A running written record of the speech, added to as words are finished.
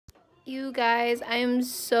You guys, I am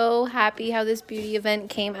so happy how this beauty event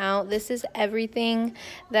came out. This is everything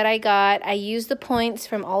that I got. I used the points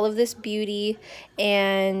from all of this beauty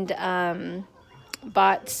and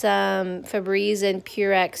bought some Febreze and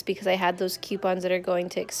Purex because I had those coupons that are going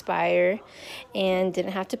to expire and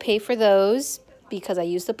didn't have to pay for those because I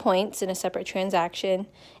used the points in a separate transaction.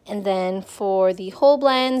 And then for the whole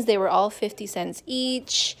blends, they were all 50 cents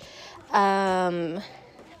each.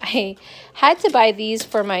 I had to buy these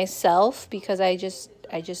for myself because I just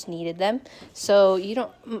needed them. So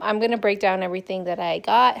I'm going to break down everything that I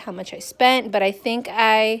got, how much I spent, but I think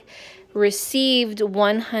I received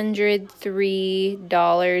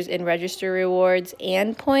 $103 in register rewards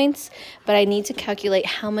and points, but I need to calculate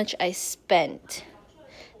how much I spent.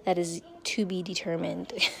 That is to be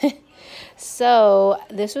determined. So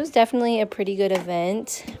this was definitely a pretty good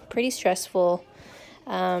event, pretty stressful.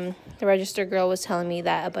 The register girl was telling me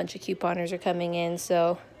that a bunch of couponers are coming in,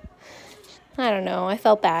 so I don't know. I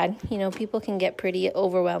felt bad. You know, people can get pretty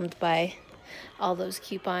overwhelmed by all those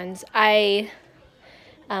coupons. I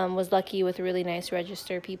was lucky with really nice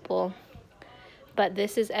register people. But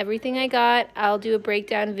this is everything I got. I'll do a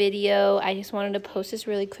breakdown video. I just wanted to post this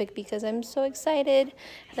really quick because I'm so excited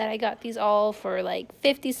that I got these all for like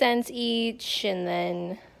 50 cents each. And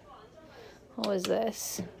then, what was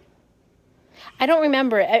this? I don't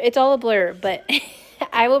remember. It's all a blur, but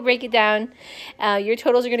I will break it down. Your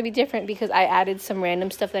totals are going to be different because I added some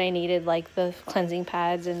random stuff that I needed, like the cleansing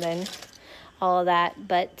pads and then all of that.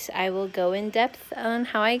 But I will go in depth on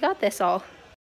how I got this all.